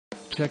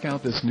Check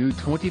out this new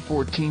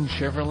 2014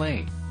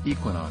 Chevrolet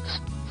Equinox.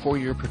 For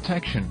your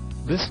protection,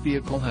 this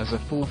vehicle has a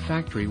full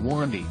factory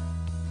warranty.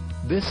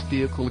 This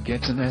vehicle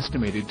gets an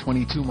estimated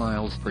 22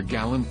 miles per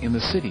gallon in the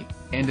city,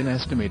 and an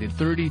estimated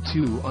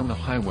 32 on the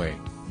highway.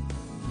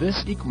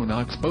 This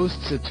Equinox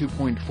boasts a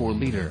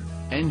 2.4-liter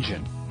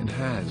engine, and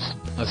has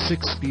a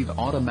 6-speed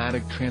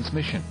automatic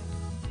transmission.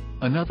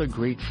 Another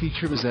great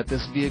feature is that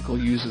this vehicle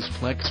uses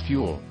flex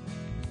fuel.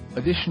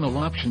 Additional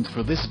options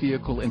for this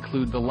vehicle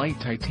include the light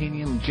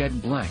titanium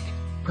jet black,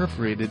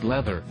 perforated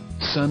leather,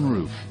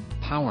 sunroof,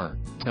 power,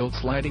 tilt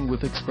sliding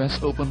with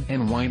express open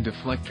and wind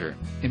deflector,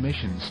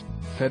 emissions,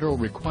 federal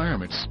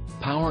requirements,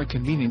 power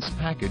convenience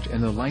package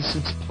and the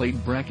license plate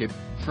bracket,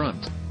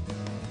 front.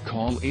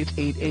 Call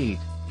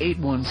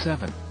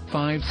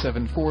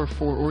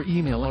 888-817-5744 or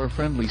email our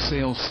friendly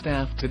sales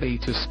staff today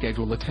to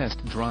schedule a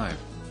test drive.